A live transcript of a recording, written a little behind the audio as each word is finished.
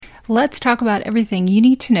Let's talk about everything you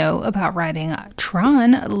need to know about riding a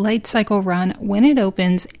TRON Lightcycle Run when it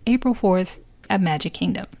opens April 4th at Magic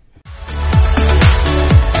Kingdom.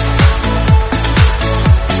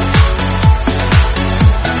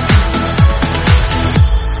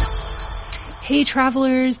 Hey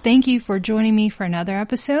travelers, thank you for joining me for another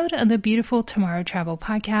episode of the Beautiful Tomorrow Travel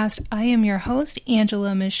Podcast. I am your host,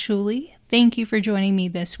 Angela Mischuli. Thank you for joining me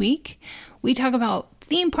this week. We talk about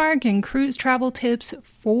theme park and cruise travel tips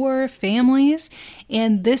for families.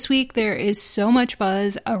 And this week there is so much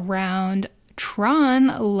buzz around TRON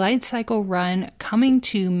Lightcycle Run coming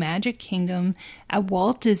to Magic Kingdom at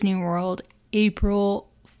Walt Disney World April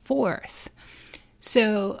 4th.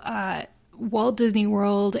 So Walt Disney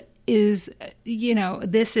World is,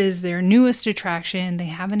 this is their newest attraction. They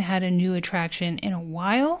haven't had a new attraction in a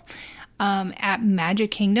while at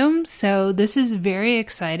Magic Kingdom. So this is very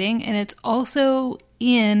exciting. And it's also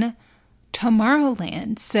in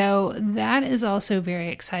Tomorrowland. So that is also very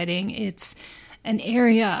exciting. It's an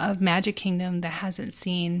area of Magic Kingdom that hasn't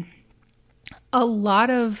seen a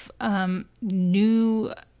lot of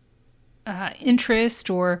new interest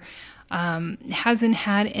or hasn't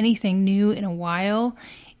had anything new in a while.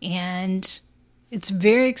 And it's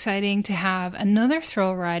very exciting to have another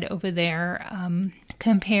thrill ride over there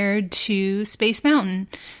compared to Space Mountain.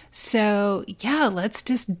 So yeah, let's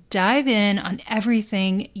just dive in on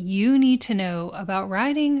everything you need to know about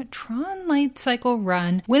riding TRON Lightcycle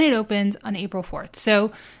Run when it opens on April 4th.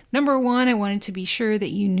 So number one, I wanted to be sure that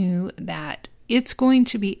you knew that it's going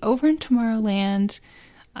to be over in Tomorrowland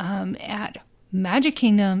at Magic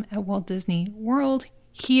Kingdom at Walt Disney World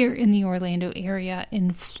here in the Orlando area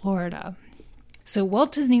in Florida. So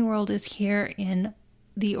Walt Disney World is here in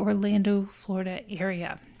the Orlando, Florida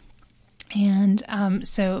area. And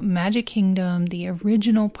so Magic Kingdom, the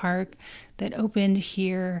original park that opened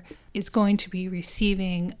here, is going to be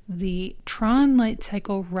receiving the TRON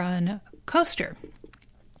Lightcycle Run coaster.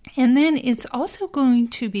 And then it's also going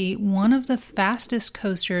to be one of the fastest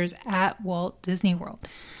coasters at Walt Disney World.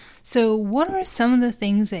 So what are some of the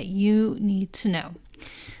things that you need to know?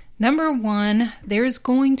 Number one, there's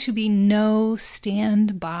going to be no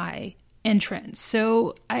standby entrance.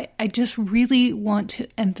 So I just really want to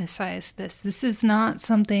emphasize this. This is not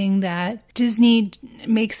something that Disney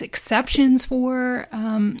makes exceptions for.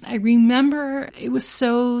 I remember it was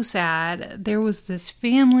so sad. There was this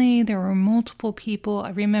family, there were multiple people.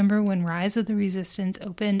 I remember when Rise of the Resistance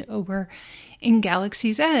opened over in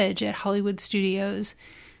Galaxy's Edge at Hollywood Studios.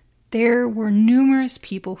 There were numerous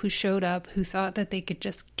people who showed up who thought that they could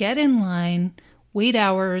just get in line, wait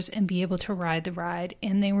hours, and be able to ride the ride.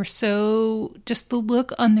 And they were just the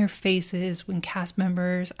look on their faces when cast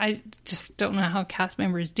members, I just don't know how cast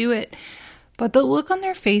members do it, but the look on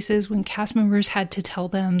their faces when cast members had to tell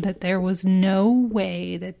them that there was no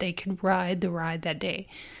way that they could ride the ride that day.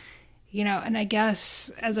 And I guess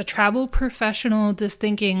as a travel professional, just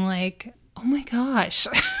thinking like, oh my gosh,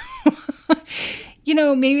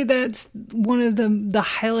 maybe that's one of the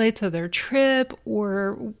highlights of their trip,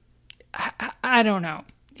 or I don't know.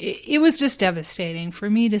 It was just devastating for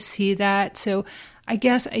me to see that. So I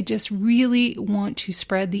guess I just really want to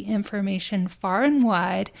spread the information far and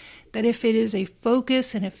wide that if it is a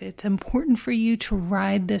focus and if it's important for you to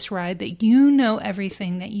ride this ride, that you know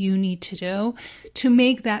everything that you need to do to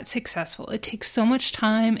make that successful. It takes so much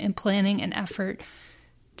time and planning and effort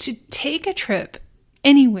to take a trip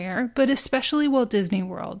anywhere, but especially Walt Disney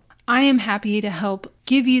World. I am happy to help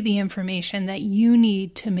give you the information that you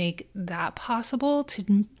need to make that possible,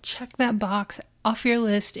 to check that box off your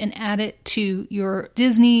list and add it to your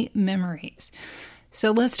Disney memories. So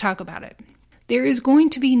let's talk about it. There is going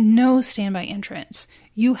to be no standby entrance.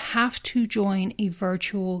 You have to join a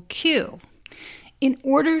virtual queue. In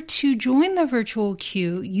order to join the virtual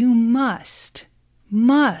queue, you must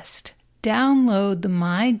download the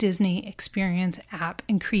My Disney Experience app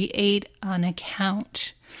and create an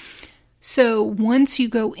account. So once you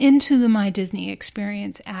go into the My Disney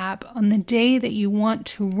Experience app on the day that you want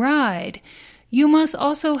to ride, you must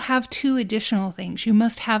also have two additional things. You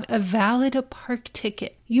must have a valid park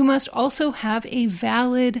ticket. You must also have a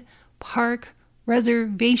valid park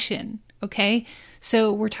reservation, okay?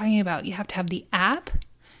 So we're talking about you have to have the app,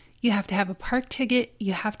 you have to have a park ticket,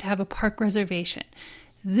 you have to have a park reservation.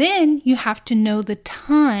 Then you have to know the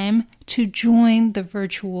time to join the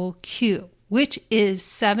virtual queue, which is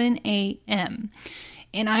 7 a.m.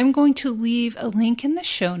 And I'm going to leave a link in the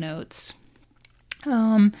show notes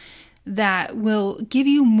that will give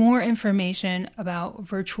you more information about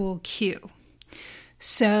virtual queue.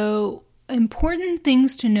 So, important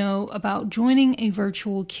things to know about joining a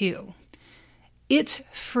virtual queue. It's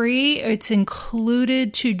free. It's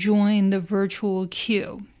included to join the virtual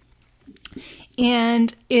queue.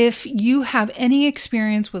 And if you have any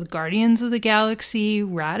experience with Guardians of the Galaxy,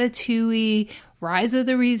 Ratatouille, Rise of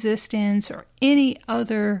the Resistance, or any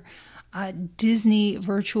other Disney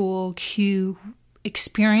virtual queue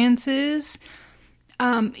experiences,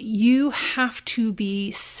 you have to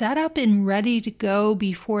be set up and ready to go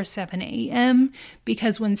before 7 a.m.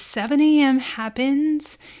 because when 7 a.m.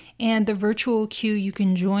 happens and the virtual queue, you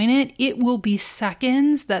can join it, it will be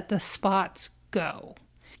seconds that the spots go.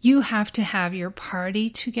 You have to have your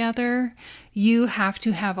party together. You have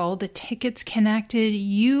to have all the tickets connected.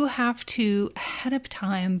 You have to, ahead of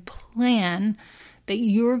time, plan that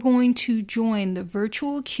you're going to join the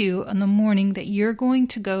virtual queue on the morning that you're going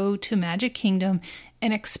to go to Magic Kingdom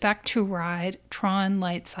and expect to ride TRON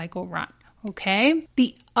Lightcycle Run, okay?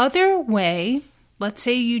 The other way, let's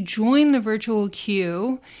say you join the virtual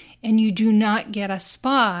queue and you do not get a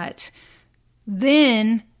spot,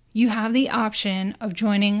 then you have the option of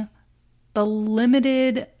joining the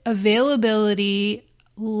limited availability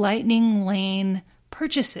Lightning Lane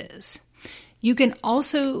purchases. You can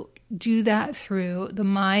also do that through the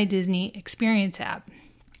My Disney Experience app.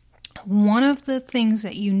 One of the things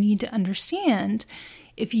that you need to understand,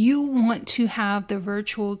 if you want to have the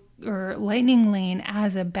virtual or Lightning Lane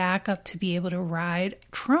as a backup to be able to ride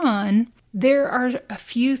TRON, there are a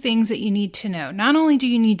few things that you need to know. Not only do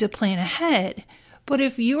you need to plan ahead, but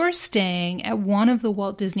if you're staying at one of the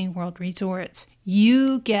Walt Disney World resorts,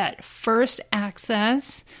 you get first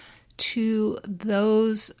access to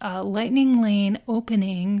those Lightning Lane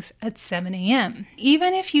openings at 7 a.m.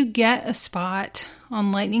 Even if you get a spot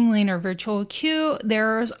on Lightning Lane or virtual queue,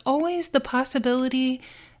 there is always the possibility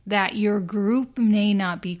that your group may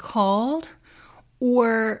not be called,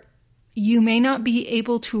 or you may not be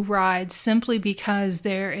able to ride simply because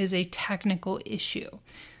there is a technical issue.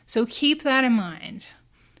 So keep that in mind.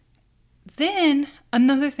 Then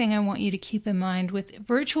another thing I want you to keep in mind with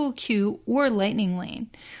virtual queue or Lightning Lane,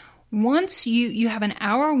 once you have an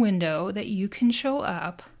hour window that you can show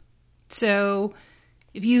up. So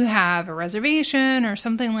if you have a reservation or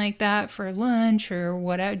something like that for lunch or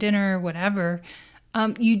whatever, dinner or whatever,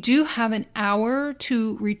 you do have an hour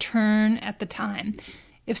to return at the time.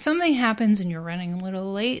 If something happens and you're running a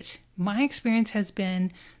little late, my experience has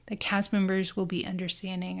been that cast members will be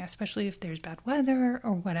understanding, especially if there's bad weather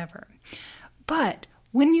or whatever. But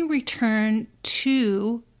when you return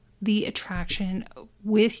to the attraction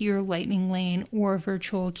with your Lightning Lane or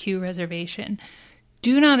virtual queue reservation,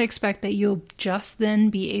 do not expect that you'll just then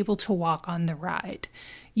be able to walk on the ride.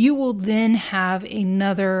 You will then have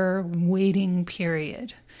another waiting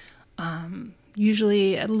period,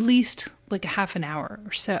 usually at least like a half an hour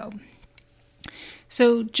or so.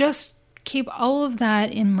 So just keep all of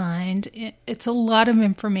that in mind. It's a lot of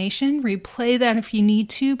information. Replay that if you need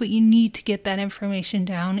to, but you need to get that information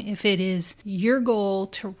down if it is your goal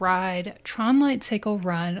to ride TRON Lightcycle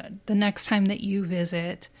Run the next time that you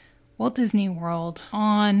visit Walt Disney World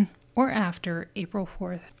on or after April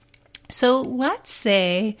 4th. So let's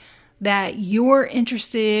say that you're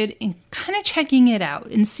interested in kind of checking it out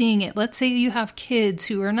and seeing it. Let's say you have kids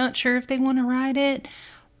who are not sure if they want to ride it,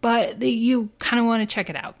 but you kind of want to check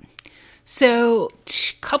it out. So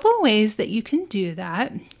a couple of ways that you can do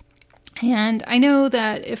that. And I know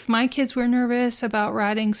that if my kids were nervous about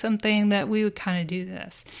riding something, that we would kind of do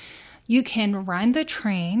this. You can ride the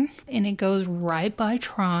train and it goes right by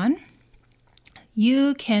TRON.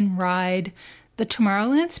 You can ride the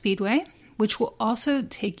Tomorrowland Speedway, which will also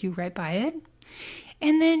take you right by it.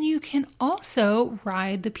 And then you can also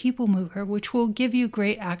ride the People Mover, which will give you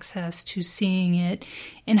great access to seeing it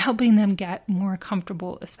and helping them get more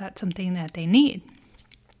comfortable if that's something that they need.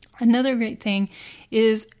 Another great thing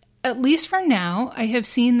is, at least for now, I have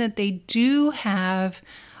seen that they do have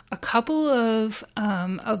a couple of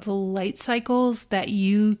the light cycles that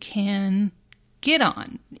you can get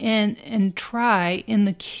on and try in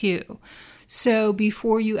the queue. So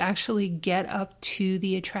before you actually get up to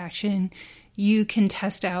the attraction, you can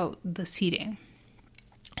test out the seating.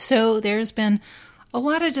 So there's been a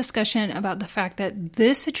lot of discussion about the fact that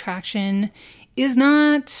this attraction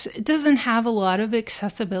it doesn't have a lot of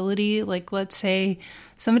accessibility. Like, let's say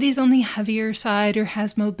somebody's on the heavier side or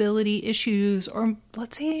has mobility issues, or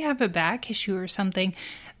let's say you have a back issue or something.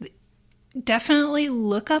 Definitely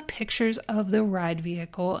look up pictures of the ride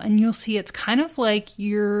vehicle and you'll see it's kind of like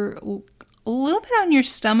you're a little bit on your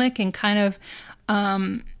stomach and kind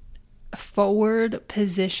of forward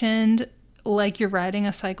positioned like you're riding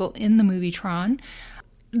a cycle in the movie TRON.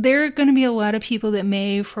 There are going to be a lot of people that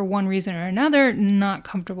may, for one reason or another, not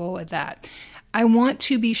comfortable with that. I want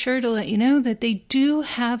to be sure to let you know that they do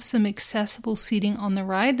have some accessible seating on the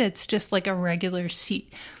ride that's just like a regular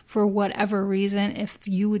seat. For whatever reason, if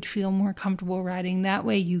you would feel more comfortable riding that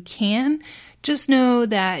way, you can. Just know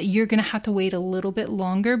that you're going to have to wait a little bit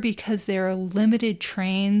longer because there are limited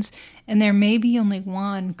trains and there may be only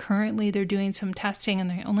one. Currently, they're doing some testing and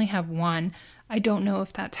they only have one. I don't know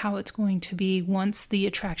if that's how it's going to be once the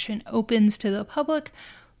attraction opens to the public,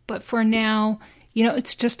 but for now,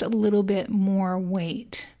 it's just a little bit more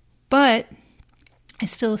wait. But I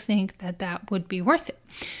still think that that would be worth it.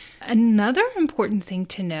 Another important thing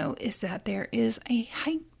to know is that there is a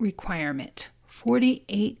height requirement,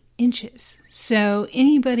 48 inches. So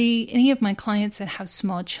any of my clients that have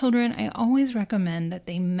small children, I always recommend that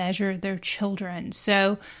they measure their children.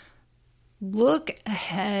 So look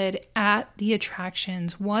ahead at the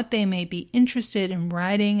attractions, what they may be interested in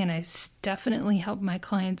riding, and I definitely help my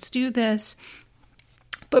clients do this,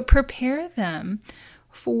 but prepare them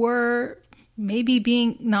for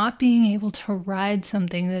maybe not being able to ride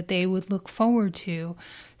something that they would look forward to.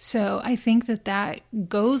 So I think that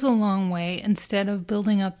goes a long way instead of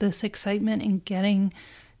building up this excitement and getting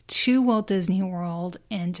to Walt Disney World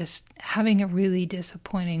and just having a really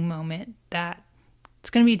disappointing moment that it's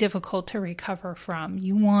going to be difficult to recover from.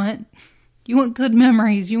 You want good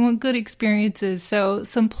memories, you want good experiences. So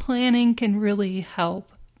some planning can really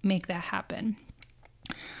help make that happen.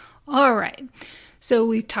 All right. So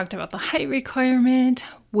we've talked about the height requirement,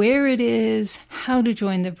 where it is, how to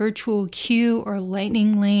join the virtual queue or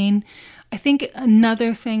lightning lane. I think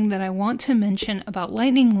another thing that I want to mention about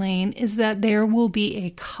lightning lane is that there will be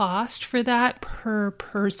a cost for that per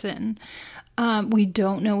person. We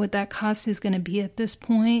don't know what that cost is going to be at this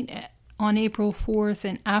point. On April 4th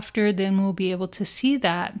and after, then we'll be able to see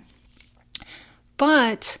that.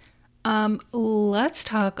 But let's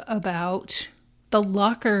talk about the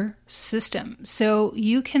locker system. So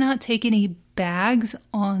you cannot take any bags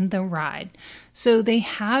on the ride. So they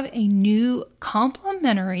have a new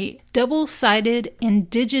complimentary double-sided and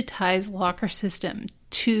digitized locker system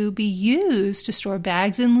to be used to store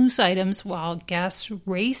bags and loose items while guests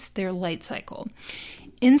race their Lightcycle.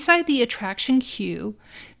 Inside the attraction queue,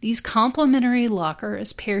 these complimentary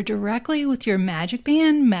lockers pair directly with your Magic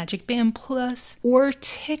Band Plus, or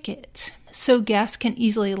ticket, so guests can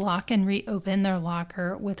easily lock and reopen their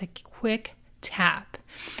locker with a quick tap.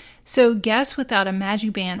 So guests without a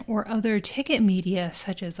Magic Band or other ticket media,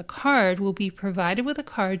 such as a card, will be provided with a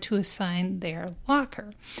card to assign their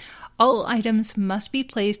locker. All items must be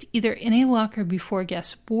placed either in a locker before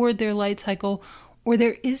guests board their Lightcycle, or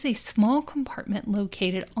there is a small compartment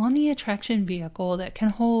located on the attraction vehicle that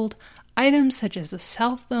can hold items such as a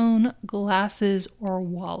cell phone, glasses, or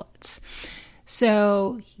wallets.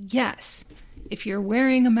 So, yes, if you're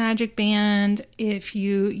wearing a Magic Band, if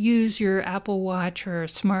you use your Apple Watch or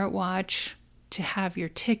smartwatch to have your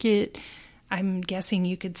ticket, I'm guessing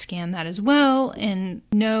you could scan that as well and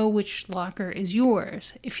know which locker is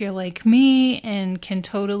yours. If you're like me and can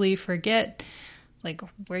totally forget like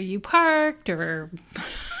where you parked or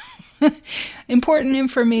important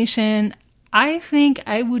information, I think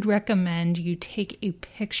I would recommend you take a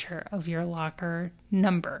picture of your locker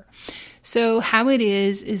number. So how it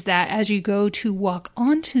is that as you go to walk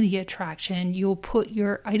onto the attraction, you'll put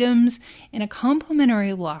your items in a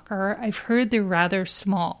complimentary locker. I've heard they're rather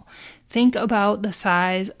small. Think about the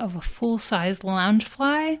size of a full-size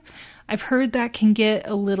Loungefly. I've heard that can get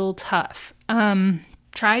a little tough.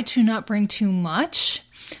 Try to not bring too much.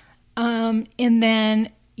 And then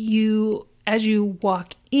as you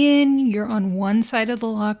walk in, you're on one side of the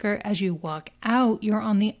locker. As you walk out, you're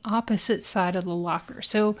on the opposite side of the locker.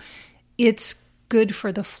 So it's good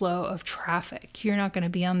for the flow of traffic. You're not going to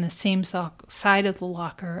be on the same side of the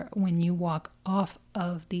locker when you walk off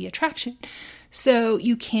of the attraction. So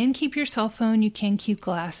you can keep your cell phone, you can keep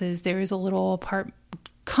glasses. There is a little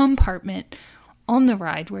compartment on the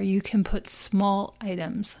ride where you can put small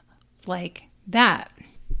items like that.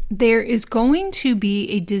 There is going to be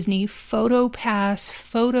a Disney Photo Pass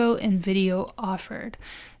photo and video offered.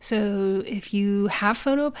 So if you have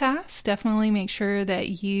Photo Pass, definitely make sure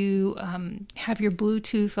that you have your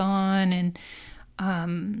Bluetooth on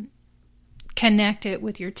and connect it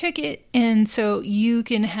with your ticket. And so you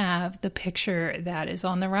can have the picture that is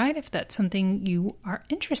on the ride if that's something you are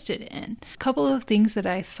interested in. A couple of things that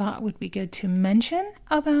I thought would be good to mention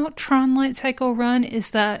about TRON Lightcycle Run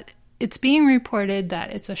is that it's being reported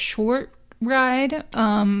that it's a short ride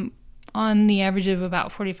on the average of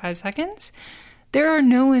about 45 seconds. There are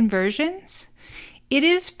no inversions. It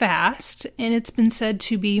is fast, and it's been said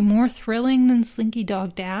to be more thrilling than Slinky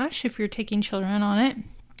Dog Dash if you're taking children on it.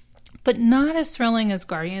 but not as thrilling as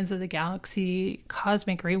Guardians of the Galaxy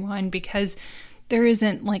Cosmic Rewind because there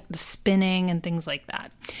isn't like the spinning and things like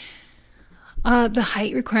that. The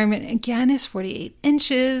height requirement, again, is 48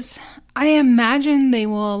 inches. I imagine they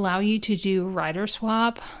will allow you to do rider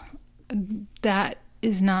swap. That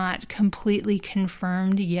is not completely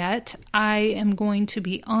confirmed yet. I am going to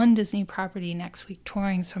be on Disney property next week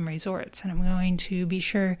touring some resorts, and I'm going to be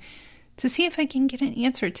sure to see if I can get an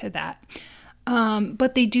answer to that.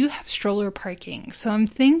 But they do have stroller parking, so I'm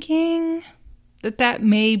thinking that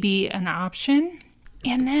may be an option.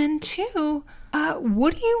 And then, too,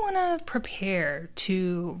 what do you want to prepare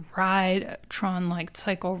to ride TRON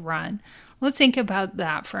Lightcycle Run? Let's think about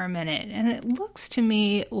that for a minute. And it looks to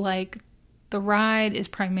me like the ride is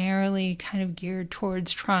primarily kind of geared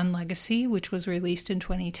towards TRON Legacy, which was released in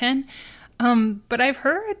 2010. But I've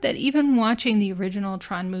heard that even watching the original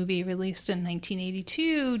TRON movie released in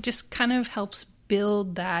 1982 just kind of helps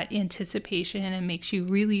build that anticipation and makes you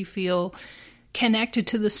really feel connected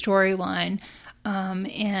to the storyline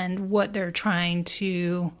and what they're trying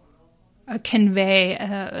to convey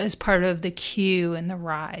as part of the queue and the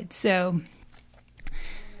ride. So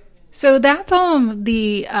that's all of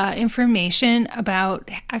the information about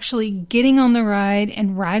actually getting on the ride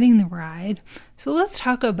and riding the ride. So let's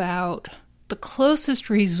talk about the closest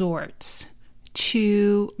resorts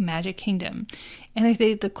to Magic Kingdom. And I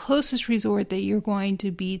think the closest resort that you're going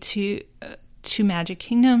to be to Magic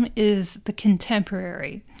Kingdom is the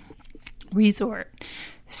Contemporary Resort.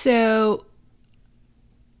 So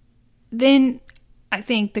then I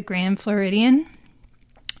think the Grand Floridian,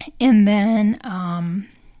 and then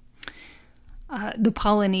the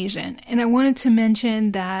Polynesian. And I wanted to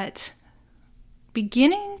mention that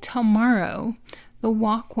beginning tomorrow, the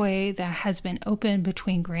walkway that has been open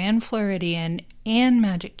between Grand Floridian and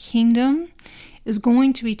Magic Kingdom is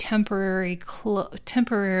going to be temporarily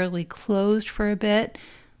closed for a bit.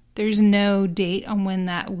 There's no date on when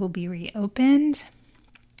that will be reopened.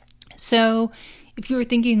 So if you were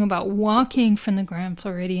thinking about walking from the Grand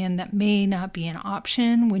Floridian, that may not be an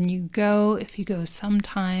option when you go, if you go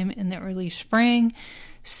sometime in the early spring.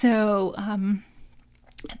 So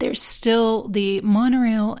there's still the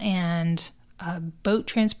monorail and boat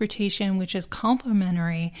transportation, which is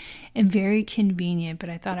complimentary and very convenient, but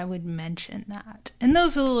I thought I would mention that. And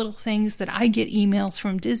those are the little things that I get emails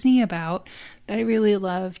from Disney about that I really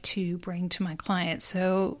love to bring to my clients.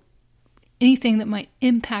 So anything that might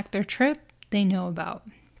impact their trip, they know about.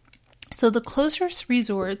 So the closest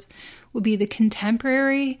resorts will be the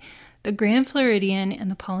Contemporary, the Grand Floridian,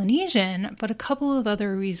 and the Polynesian, but a couple of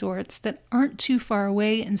other resorts that aren't too far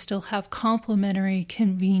away and still have complimentary,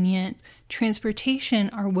 convenient transportation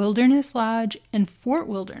are Wilderness Lodge and Fort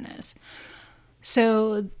Wilderness.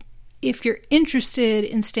 So if you're interested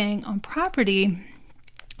in staying on property,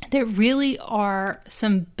 there really are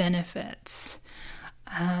some benefits.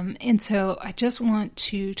 And so I just want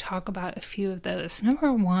to talk about a few of those.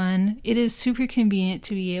 Number one, it is super convenient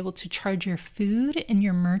to be able to charge your food and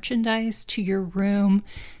your merchandise to your room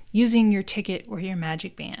using your ticket or your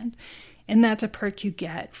Magic Band. And that's a perk you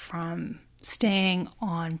get from staying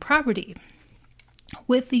on property.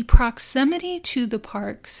 With the proximity to the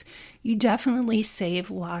parks, you definitely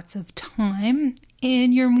save lots of time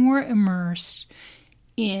and you're more immersed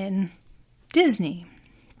in Disney.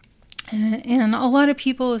 And a lot of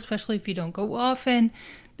people, especially if you don't go often,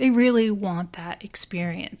 they really want that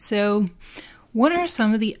experience. So what are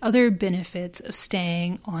some of the other benefits of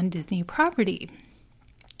staying on Disney property?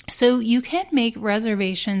 So you can make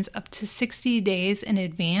reservations up to 60 days in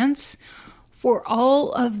advance for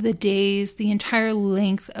all of the days, the entire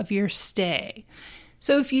length of your stay.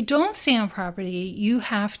 So if you don't stay on property, you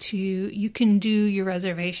can do your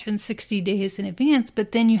reservation 60 days in advance,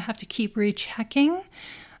 but then you have to keep rechecking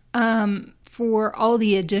for all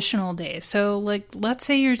the additional days. So like, let's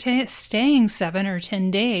say you're staying 7 or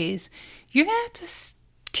 10 days, you're going to have to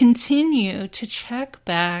continue to check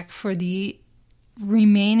back for the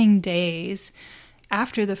remaining days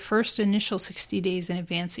after the first initial 60 days in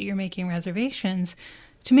advance that you're making reservations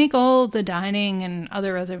to make all the dining and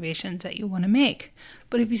other reservations that you want to make.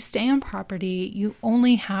 But if you stay on property, you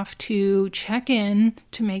only have to check in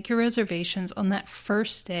to make your reservations on that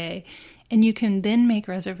first day, and you can then make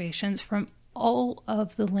reservations from all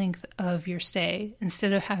of the length of your stay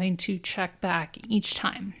instead of having to check back each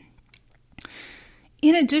time.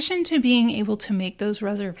 In addition to being able to make those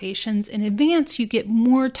reservations in advance, you get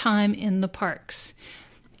more time in the parks.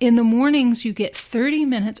 In the mornings, you get 30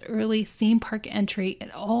 minutes early theme park entry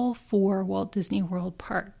at all 4 Walt Disney World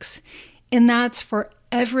parks. And that's for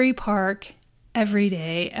every park every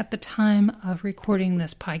day at the time of recording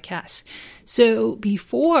this podcast. So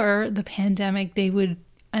before the pandemic, they would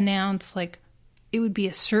announce like it would be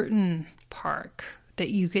a certain park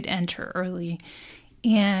that you could enter early.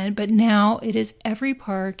 But now it is every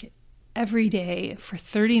park every day for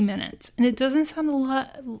 30 minutes. And it doesn't sound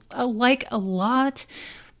like a lot,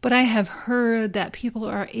 but I have heard that people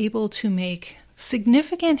are able to make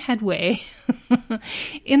significant headway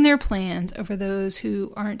in their plans over those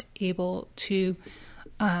who aren't able to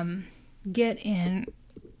get in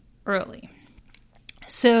early.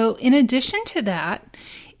 So in addition to that,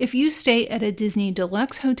 if you stay at a Disney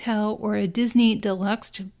Deluxe hotel or a Disney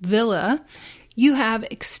Deluxe villa, you have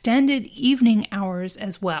extended evening hours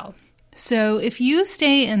as well. So if you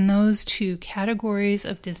stay in those two categories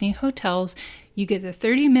of Disney hotels, you get the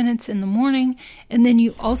 30 minutes in the morning, and then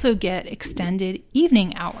you also get extended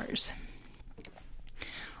evening hours.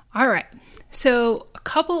 All right, so a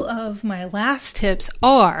couple of my last tips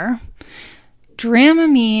are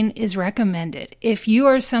Dramamine is recommended. If you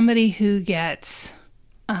are somebody who gets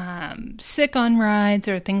sick on rides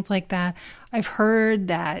or things like that, I've heard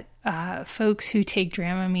that folks who take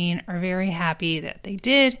Dramamine are very happy that they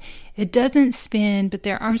did. It doesn't spin, but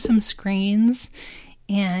there are some screens,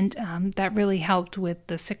 and that really helped with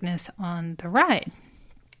the sickness on the ride.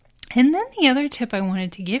 And then the other tip I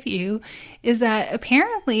wanted to give you is that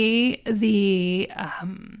apparently the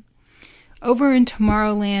over in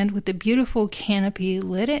Tomorrowland with the beautiful canopy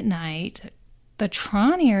lit at night, the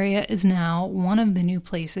TRON area is now one of the new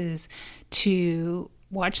places to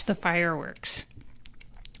watch the fireworks.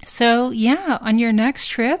 So yeah, on your next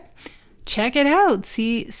trip, check it out.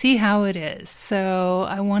 See how it is. So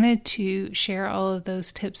I wanted to share all of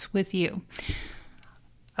those tips with you.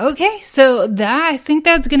 Okay, so I think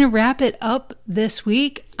that's going to wrap it up this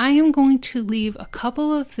week. I am going to leave a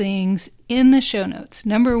couple of things in the show notes.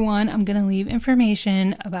 Number one, I'm going to leave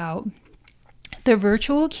information about the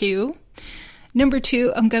virtual queue. Number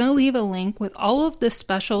two, I'm going to leave a link with all of the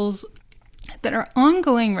specials that are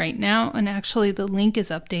ongoing right now. And actually, the link is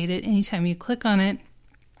updated anytime you click on it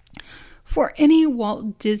for any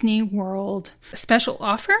Walt Disney World special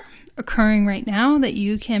offer occurring right now that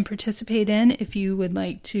you can participate in if you would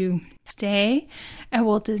like to stay at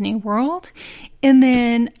Walt Disney World. And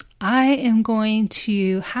then I am going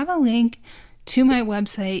to have a link to my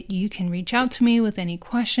website. You can reach out to me with any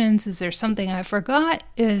questions. Is there something I forgot?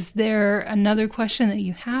 Is there another question that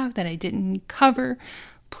you have that I didn't cover?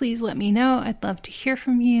 Please let me know. I'd love to hear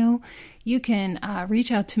from you. You can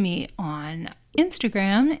reach out to me on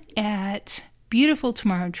Instagram at Beautiful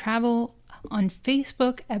Tomorrow Travel, on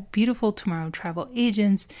Facebook at Beautiful Tomorrow Travel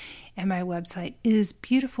Agents, and my website is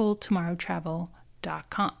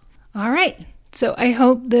beautifultomorrowtravel.com. All right. So I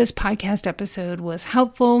hope this podcast episode was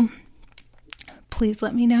helpful. Please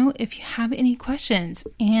let me know if you have any questions,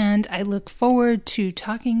 and I look forward to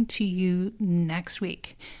talking to you next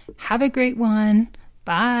week. Have a great one.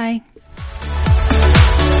 Bye.